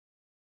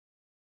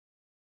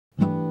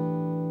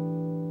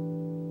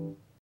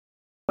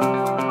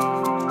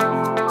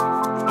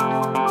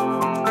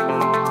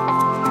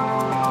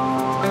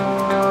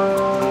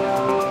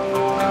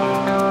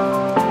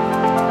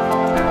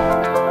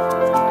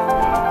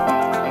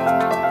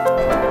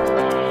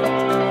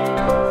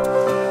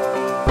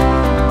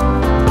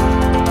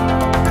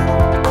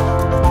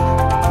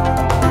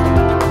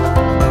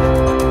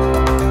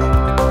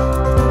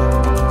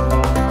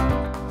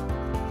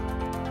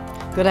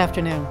Good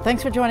afternoon.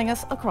 Thanks for joining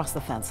us across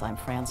the fence. I'm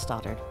Fran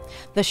Stoddard.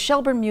 The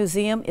Shelburne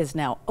Museum is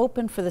now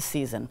open for the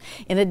season.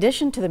 In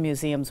addition to the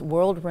museum's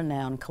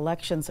world-renowned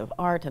collections of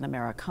art and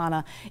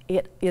Americana,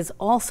 it is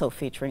also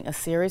featuring a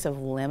series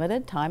of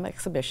limited-time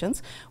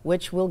exhibitions,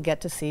 which we'll get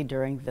to see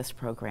during this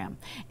program.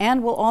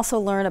 And we'll also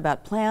learn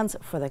about plans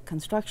for the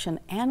construction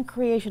and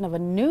creation of a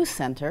new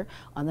center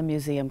on the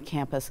museum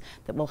campus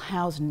that will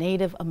house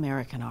Native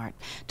American art.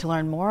 To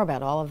learn more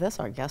about all of this,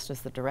 our guest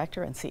is the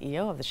Director and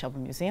CEO of the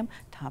Shelburne Museum,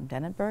 Tom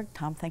Denenberg.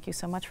 Tom, thank you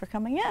so much for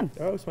coming in.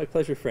 Oh, it's my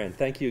pleasure, Fran.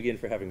 Thank you again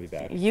for having me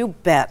back. You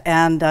bet.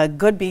 And a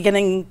good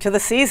beginning to the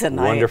season,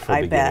 Wonderful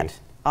I beginning. bet.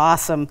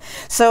 Awesome.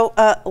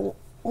 So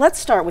let's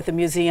start with the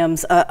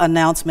museum's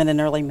announcement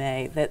in early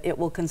May that it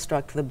will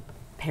construct the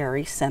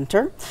Perry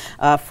Center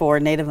for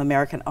Native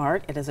American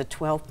Art. It is a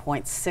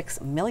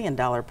 $12.6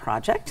 million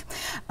project.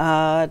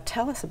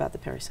 Tell us about the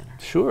Perry Center.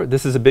 Sure.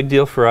 This is a big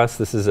deal for us.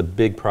 This is a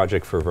big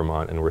project for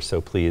Vermont, and we're so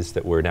pleased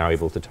that we're now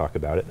able to talk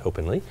about it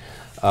openly.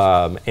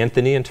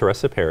 Anthony and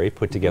Teresa Perry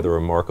put together a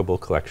remarkable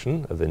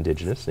collection of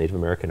indigenous Native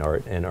American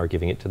art and are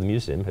giving it to the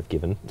museum, have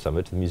given some of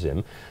it to the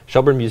museum.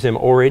 Shelburne Museum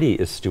already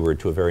is steward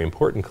to a very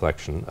important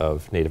collection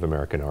of Native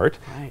American art,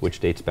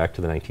 which dates back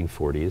to the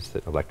 1940s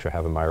that Electra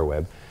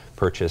Havemeyer-Webb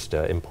purchased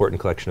an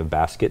important collection of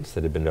baskets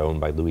that had been owned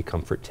by Louis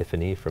Comfort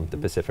Tiffany from the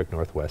Pacific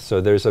Northwest.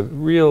 So there's a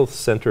real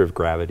center of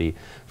gravity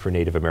for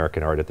Native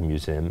American art at the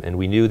museum, and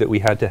we knew that we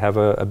had to have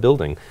a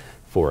building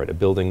for it, a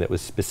building that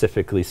was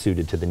specifically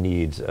suited to the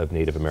needs of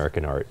Native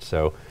American art.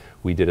 So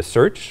we did a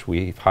search.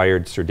 We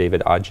hired Sir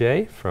David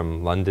Adjaye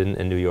from London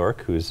and New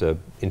York, who's an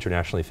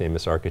internationally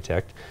famous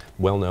architect,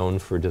 well known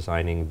for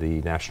designing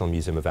the National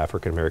Museum of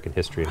African American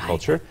History and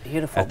Culture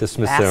beautiful at the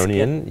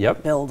Smithsonian.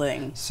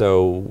 Building.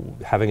 So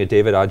having a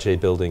David Adjaye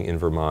building in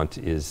Vermont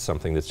is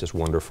something that's just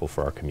wonderful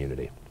for our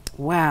community.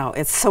 Wow,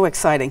 it's so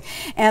exciting.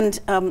 And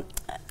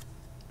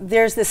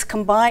there's this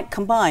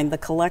combined, the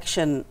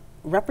collection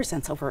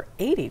represents over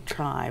 80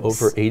 tribes.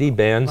 Over 80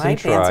 bands and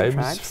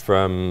tribes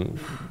from,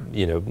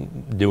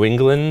 New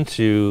England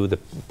to the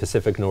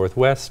Pacific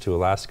Northwest to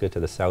Alaska to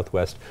the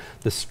Southwest.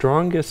 The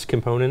strongest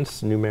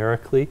components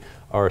numerically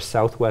are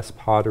Southwest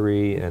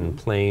pottery and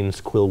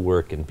plains quill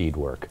work and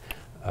beadwork.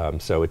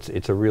 So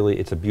it's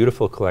a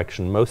beautiful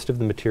collection. Most of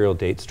the material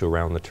dates to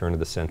around the turn of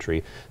the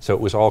century. So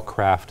it was all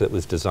craft that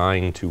was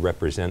designed to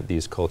represent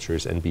these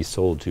cultures and be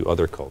sold to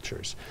other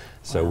cultures.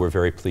 So we're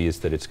very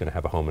pleased that it's going to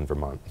have a home in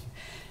Vermont.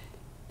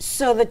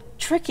 So the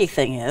tricky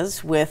thing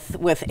is with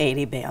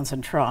 80 bands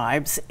and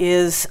tribes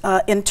is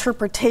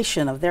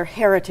interpretation of their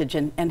heritage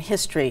and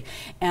history,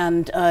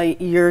 and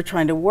you're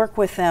trying to work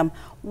with them.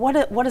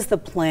 What is the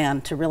plan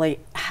to really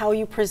how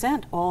you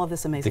present all of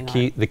this amazing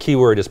art? The key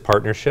word is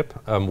partnership.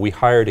 We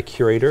hired a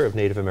curator of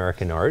Native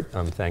American art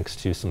thanks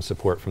to some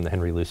support from the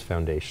Henry Luce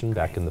Foundation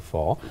back in the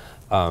fall.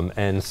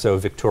 And so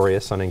Victoria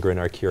Soningren,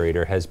 our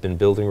curator, has been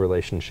building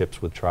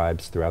relationships with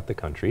tribes throughout the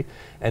country.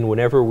 And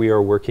whenever we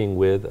are working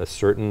with a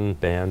certain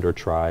band or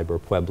tribe or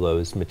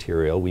Pueblo's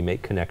material, we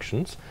make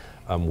connections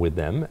with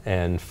them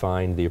and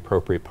find the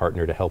appropriate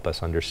partner to help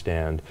us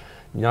understand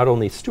not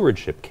only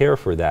stewardship, care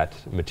for that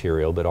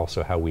material, but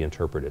also how we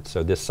interpret it.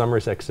 So this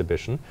summer's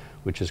exhibition,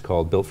 which is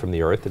called Built from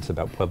the Earth, it's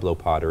about Pueblo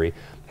pottery,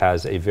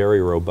 has a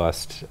very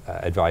robust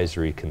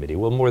advisory committee.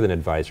 Well, more than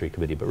advisory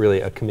committee, but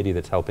really a committee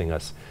that's helping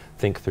us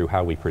think through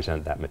how we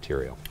present that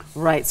material.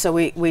 Right, so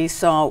we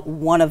saw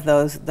one of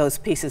those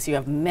pieces. You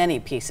have many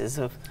pieces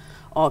of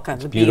all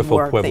kinds of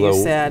beadwork that you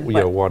said.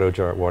 Yeah, water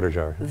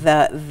jar.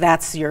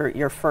 That's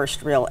your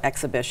first real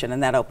exhibition,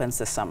 and that opens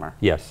this summer.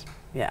 Yes.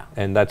 Yeah.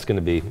 And that's going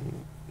to be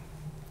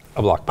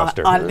a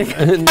blockbuster.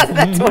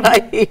 That's what I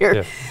hear.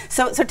 Yeah.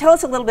 So tell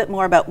us a little bit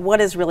more about what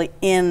is really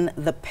in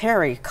the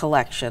Perry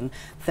collection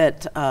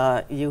that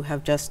you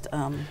have just...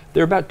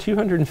 There are about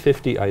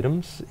 250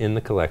 items in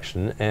the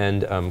collection,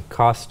 and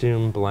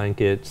costume,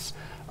 blankets.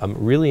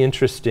 Really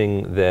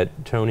interesting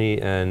that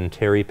Tony and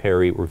Terry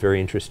Perry were very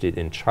interested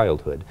in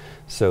childhood.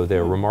 So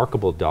they're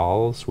remarkable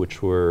dolls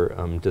which were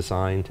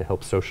designed to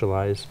help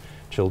socialize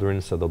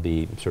children, so they'll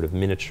be sort of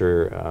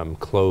miniature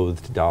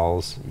clothed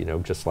dolls,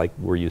 just like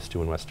we're used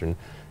to in Western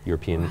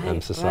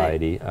European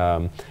society.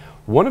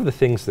 One of the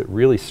things that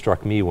really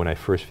struck me when I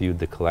first viewed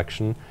the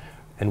collection,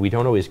 and we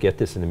don't always get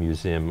this in a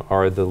museum,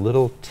 are the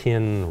little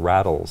tin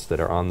rattles that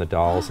are on the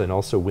dolls and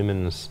also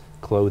women's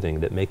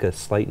clothing that make a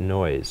slight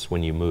noise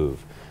when you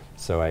move.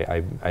 So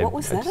what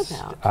was that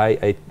about?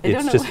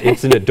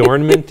 It's an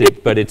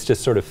adornment, but it's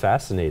just sort of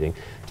fascinating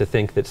to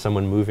think that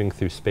someone moving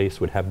through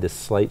space would have this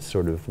slight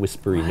sort of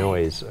whispery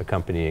noise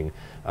accompanying,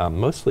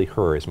 mostly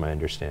her is my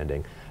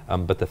understanding.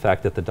 But the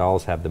fact that the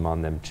dolls have them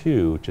on them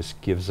too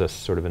just gives us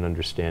sort of an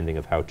understanding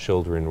of how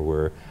children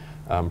were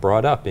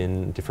brought up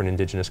in different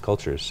indigenous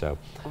cultures. So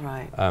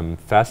Right.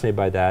 Fascinated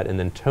by that. And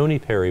then Tony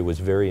Perry was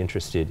very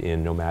interested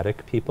in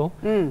nomadic people.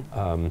 There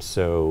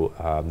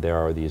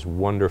are these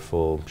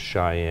wonderful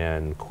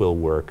Cheyenne quill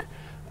work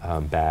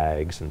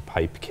bags and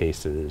pipe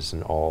cases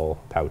and all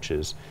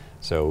pouches.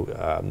 So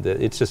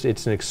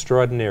it's an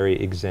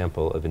extraordinary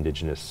example of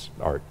indigenous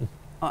art.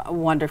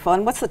 Wonderful.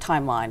 And what's the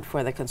timeline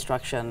for the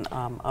construction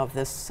of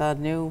this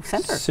new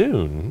center?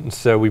 Soon.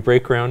 So we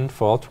break ground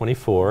fall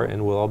 24,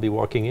 and we'll all be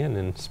walking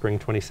in spring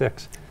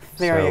 26.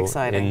 Very so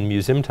exciting. In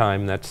museum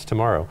time, that's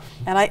tomorrow.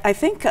 And I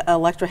think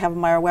Electra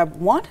Havemeyer-Webb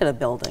wanted a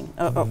building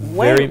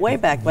way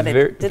back, but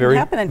it didn't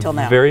happen until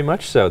now. Very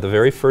much so. The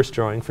very first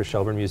drawing for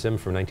Shelburne Museum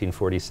from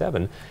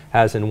 1947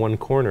 has in one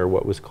corner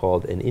what was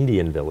called an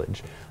Indian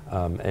village.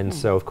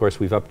 So, of course,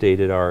 we've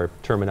updated our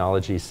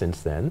terminology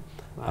since then.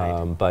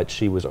 Right. But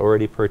she was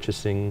already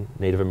purchasing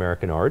Native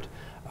American art.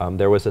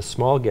 There was a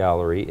small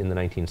gallery in the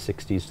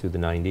 1960s through the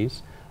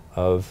 90s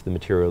of the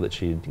material that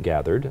she'd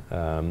gathered,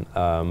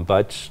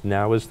 but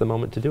now is the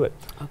moment to do it.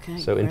 Okay.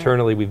 So great.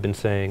 internally we've been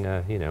saying,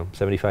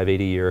 75,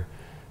 80 year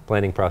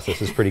planning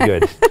process is pretty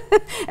good.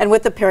 And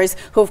with the Perrys,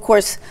 who of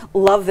course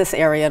love this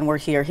area and were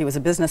here. He was a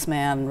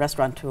businessman,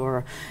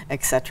 restaurateur,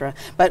 etc.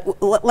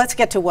 But let's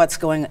get to what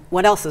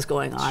else is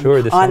going on.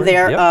 Sure, this summer,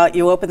 there. yep.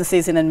 You opened the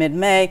season in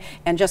mid-May,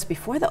 and just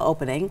before the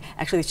opening,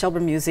 actually the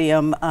Shelburne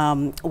Museum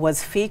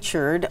was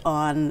featured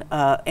on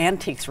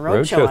Antiques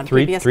Roadshow on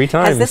PBS. Three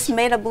times. Has this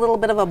made a little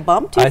bit of a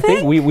bump, do you think?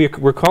 I think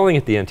we're calling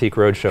it the Antique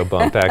Roadshow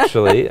bump,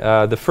 actually.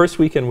 The first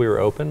weekend we were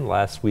open,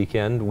 last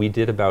weekend, we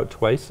did about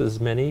twice as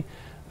many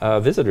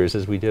visitors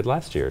as we did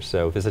last year.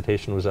 So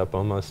visitation was up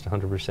almost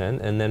 100%.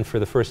 And then for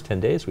the first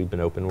 10 days we've been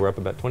open, we're up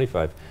about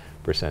 25%.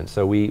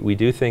 So we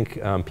do think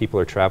people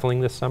are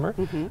traveling this summer.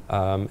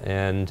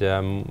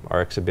 Our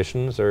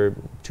exhibitions are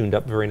tuned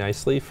up very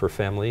nicely for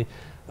family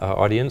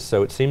audience.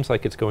 So it seems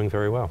like it's going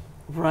very well.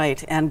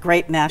 Right, and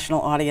great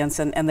national audience,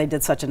 and they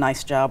did such a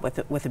nice job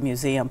with the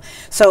museum.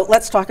 So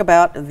let's talk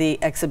about the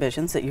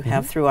exhibitions that you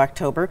have through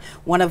October.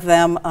 One of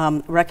them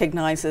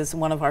recognizes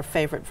one of our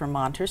favorite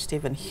Vermonters,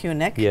 Stephen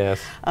Hunick.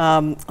 Yes.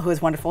 Who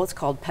is wonderful. It's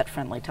called Pet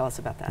Friendly. Tell us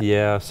about that.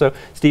 Yeah, so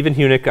Stephen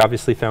Hunick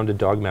obviously founded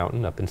Dog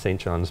Mountain up in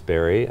St. John's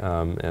Bury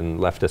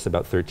and left us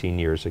about 13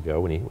 years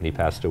ago when he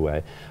passed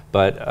away.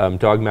 But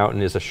Dog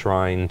Mountain is a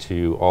shrine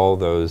to all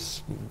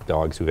those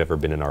dogs who've ever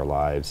been in our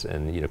lives,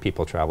 and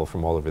people travel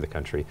from all over the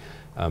country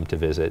to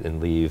visit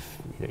and leave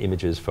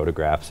images,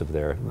 photographs of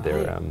their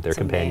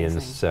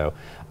companions.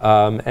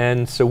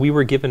 Amazing. So we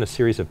were given a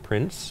series of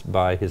prints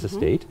by his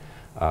estate,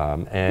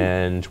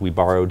 and we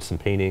borrowed some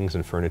paintings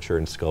and furniture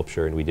and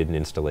sculpture, and we did an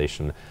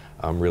installation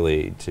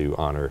really to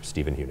honor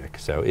Stephen Hunick.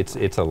 So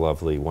it's a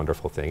lovely,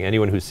 wonderful thing.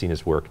 Anyone who's seen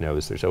his work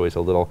knows there's always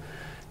a little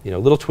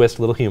twist,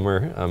 a little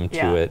humor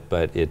to it,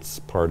 but it's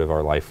part of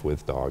our life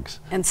with dogs.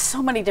 And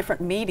so many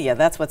different media.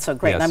 That's what's so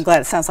great. Yes. And I'm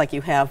glad it sounds like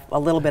you have a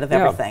little bit of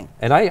everything.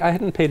 And I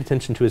hadn't paid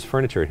attention to his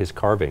furniture, his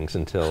carvings,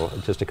 until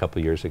just a couple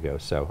of years ago.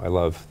 So I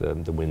love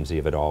the whimsy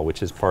of it all,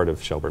 which is part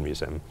of Shelburne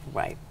Museum.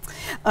 Right.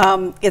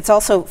 It's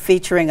also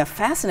featuring a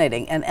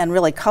fascinating and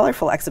really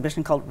colorful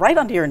exhibition called Right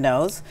Under Your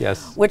Nose,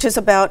 yes, which is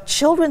about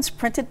children's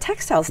printed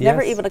textiles. Yes.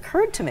 Never even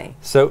occurred to me.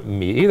 So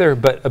me either,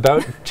 but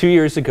about 2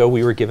 years ago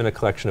we were given a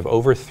collection of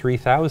over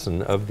 3,000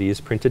 of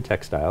these printed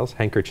textiles,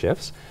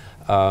 handkerchiefs,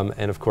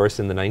 and of course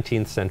in the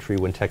 19th century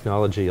when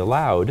technology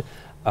allowed,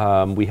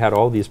 we had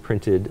all these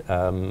printed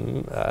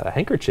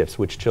handkerchiefs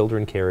which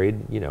children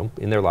carried,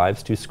 in their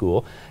lives to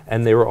school,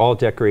 and they were all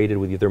decorated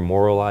with either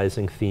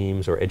moralizing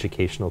themes or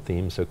educational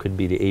themes. So it could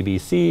be the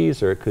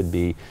ABCs, or it could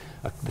be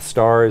the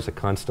stars, a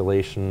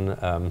constellation.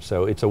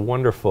 So it's a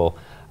wonderful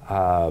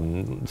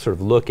sort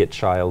of look at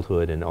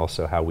childhood and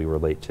also how we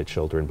relate to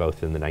children,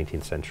 both in the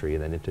 19th century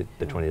and then into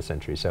the 20th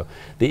century. So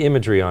the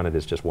imagery on it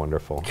is just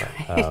wonderful,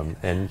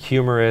 and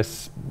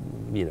humorous,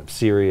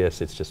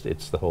 serious.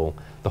 It's the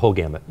whole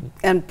gamut.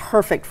 And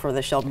perfect for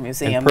the Shelburne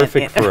Museum. And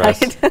perfect for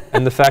us. Right?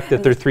 And the fact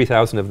that there are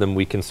 3,000 of them,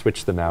 we can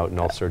switch them out in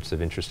all sorts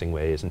of interesting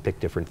ways and pick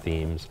different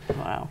themes.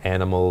 Wow.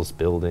 Animals,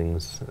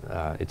 buildings.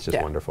 It's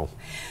just wonderful.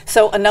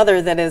 So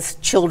another that is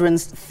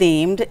children's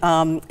themed,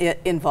 it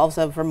involves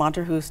a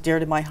Vermonter who's dear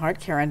to my heart,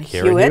 Karen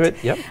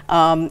Hewitt. Yep.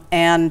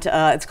 And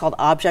it's called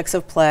Objects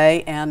of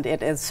Play, and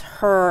it is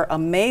her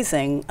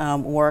amazing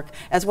work,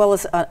 as well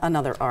as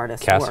another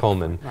artist. Cass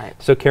Holman. Right.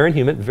 So Karen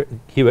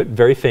Hewitt,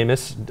 very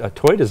famous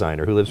toy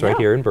designer who lives right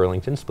here in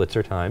Burlington, splits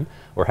her time,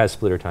 or has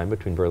split her time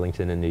between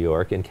Burlington and New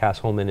York. And Cass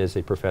Holman is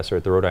a professor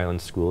at the Rhode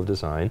Island School of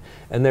Design.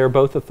 And they're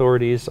both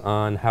authorities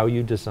on how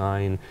you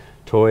design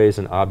toys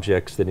and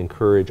objects that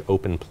encourage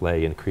open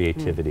play and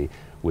creativity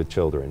with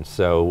children.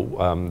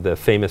 So the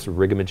famous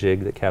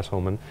Rigamajig that Cass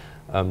Holman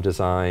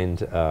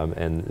designed,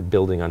 and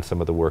building on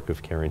some of the work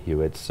of Karen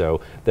Hewitt.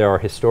 So there are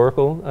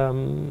historical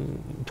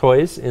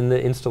toys in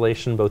the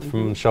installation, both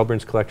from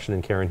Shelburne's collection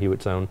and Karen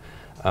Hewitt's own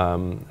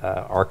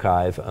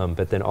archive,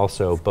 but then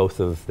also both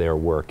of their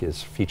work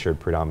is featured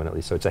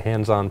predominantly. So it's a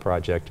hands-on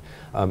project,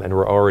 and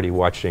we're already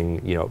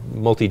watching, you know,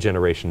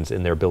 multi-generations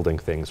in there building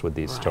things with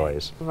these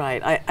toys.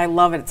 Right, I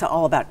love it. It's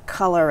all about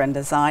color and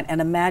design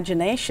and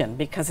imagination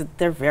because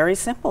they're very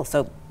simple.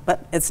 So,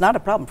 but it's not a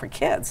problem for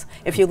kids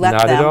if you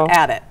let them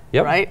at it.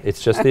 Yep. Right?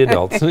 It's just the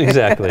adults,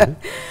 exactly.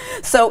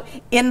 So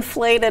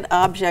inflated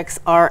objects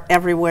are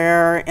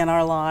everywhere in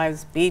our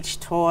lives, beach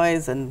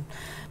toys and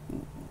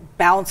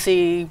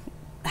bouncy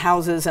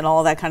houses and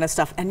all that kind of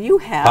stuff. And you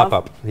have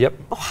pop-up, yep.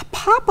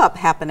 Pop-up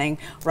happening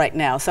right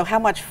now. So how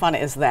much fun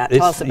is that?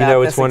 Tell us about this. You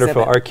know, it's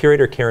wonderful. Exhibit. Our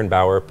curator, Karen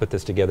Bauer, put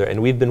this together,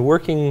 and we've been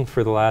working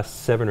for the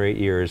last 7 or 8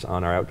 years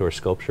on our outdoor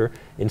sculpture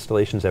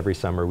installations. Every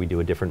summer we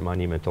do a different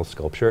monumental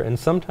sculpture, and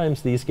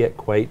sometimes these get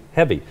quite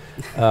heavy.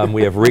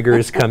 We have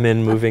riggers come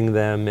in moving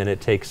them, and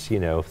it takes, you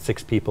know,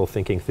 6 people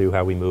thinking through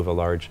how we move a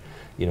large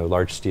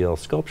steel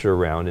sculpture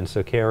around. And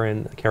so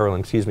Carolyn,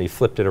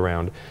 flipped it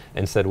around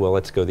and said, well,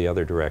 let's go the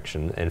other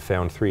direction, and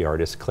found 3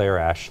 artists, Claire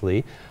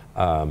Ashley,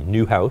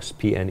 Newhouse,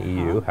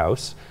 P-N-E-U,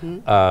 House,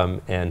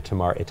 and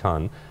Tamar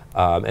Etan.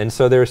 And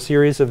so there are a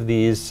series of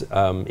these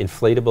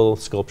inflatable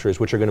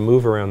sculptures which are going to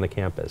move around the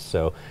campus.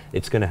 So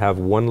it's going to have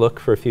one look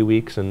for a few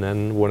weeks, and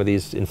then one of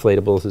these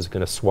inflatables is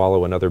going to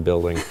swallow another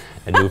building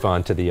and move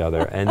on to the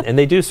other. And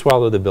they do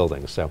swallow the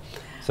buildings. So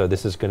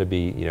this is going to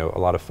be, you know, a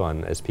lot of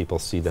fun as people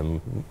see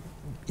them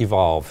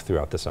evolve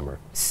throughout the summer.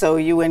 So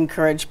you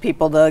encourage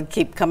people to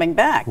keep coming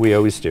back. We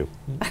always do.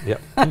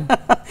 Yep.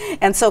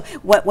 And so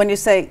when you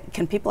say,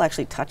 can people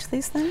actually touch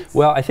these things?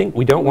 Well, I think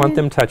we don't want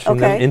them touching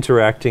them,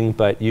 interacting,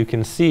 but you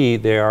can see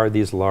there are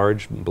these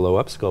large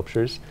blow-up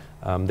sculptures.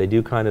 They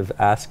do kind of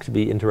ask to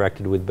be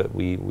interacted with, but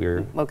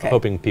we're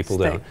hoping people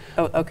don't.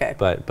 Oh, okay.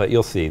 But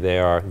you'll see they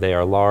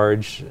are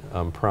large,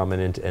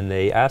 prominent, and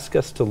they ask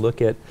us to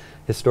look at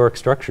historic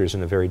structures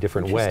in a very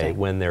different way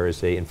when there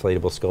is a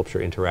inflatable sculpture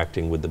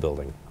interacting with the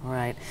building.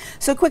 Right.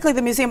 So quickly,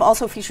 the museum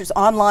also features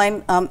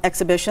online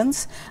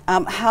exhibitions.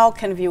 How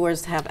can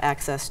viewers have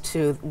access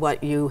to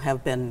what you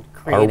have been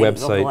creating over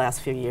the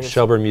last few years?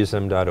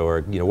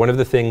 ShelburneMuseum.org. You know, one of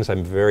the things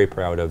I'm very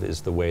proud of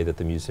is the way that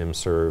the museum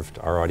served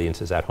our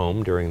audiences at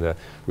home during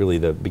really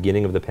the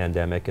beginning of the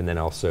pandemic, and then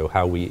also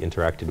how we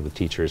interacted with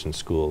teachers and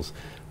schools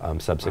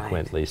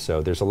subsequently.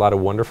 So there's a lot of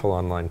wonderful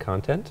online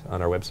content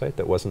on our website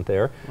that wasn't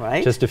there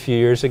just a few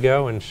years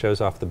ago, and shows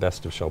off the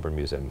best of Shelburne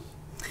Museum.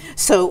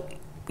 So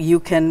you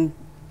can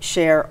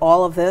share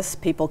all of this.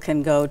 People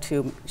can go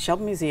to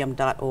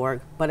ShelburneMuseum.org,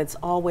 but it's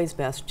always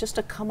best just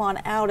to come on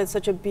out. It's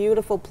such a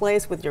beautiful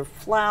place with your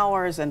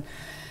flowers and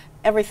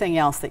everything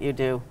else that you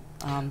do.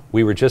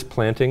 We were just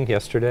planting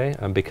yesterday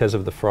because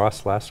of the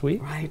frost last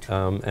week,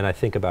 and I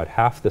think about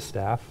half the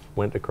staff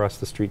went across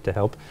the street to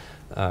help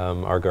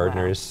our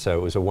gardeners. So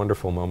it was a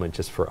wonderful moment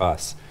just for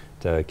us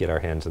to get our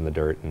hands in the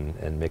dirt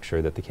and make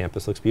sure that the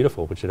campus looks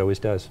beautiful, which it always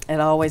does. It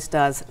always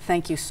does.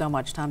 Thank you so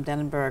much, Tom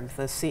Denenberg,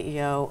 the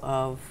CEO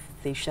of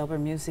the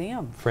Shelburne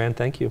Museum. Fran,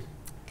 thank you.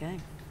 Okay.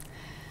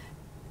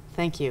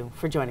 Thank you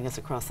for joining us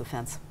across the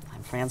fence.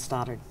 I'm Fran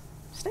Stoddard.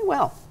 Stay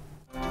well.